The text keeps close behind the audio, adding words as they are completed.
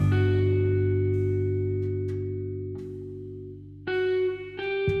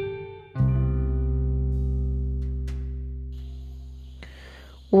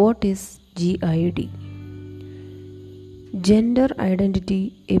What is GID? Gender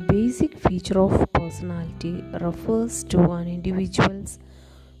identity, a basic feature of personality, refers to an individual's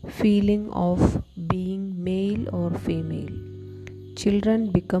feeling of being male or female.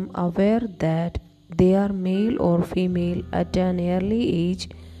 Children become aware that they are male or female at an early age,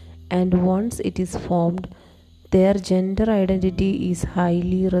 and once it is formed, their gender identity is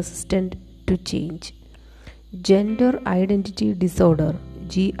highly resistant to change. Gender identity disorder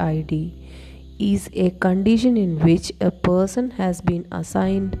 (GID) is a condition in which a person has been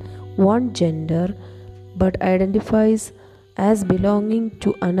assigned one gender but identifies as belonging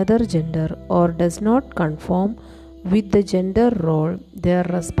to another gender or does not conform with the gender role their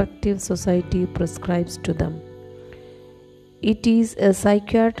respective society prescribes to them. It is a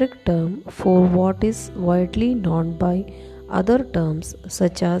psychiatric term for what is widely known by other terms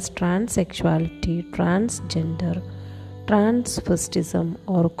such as transsexuality, transgender, transvestism,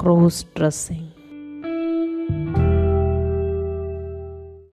 or cross dressing.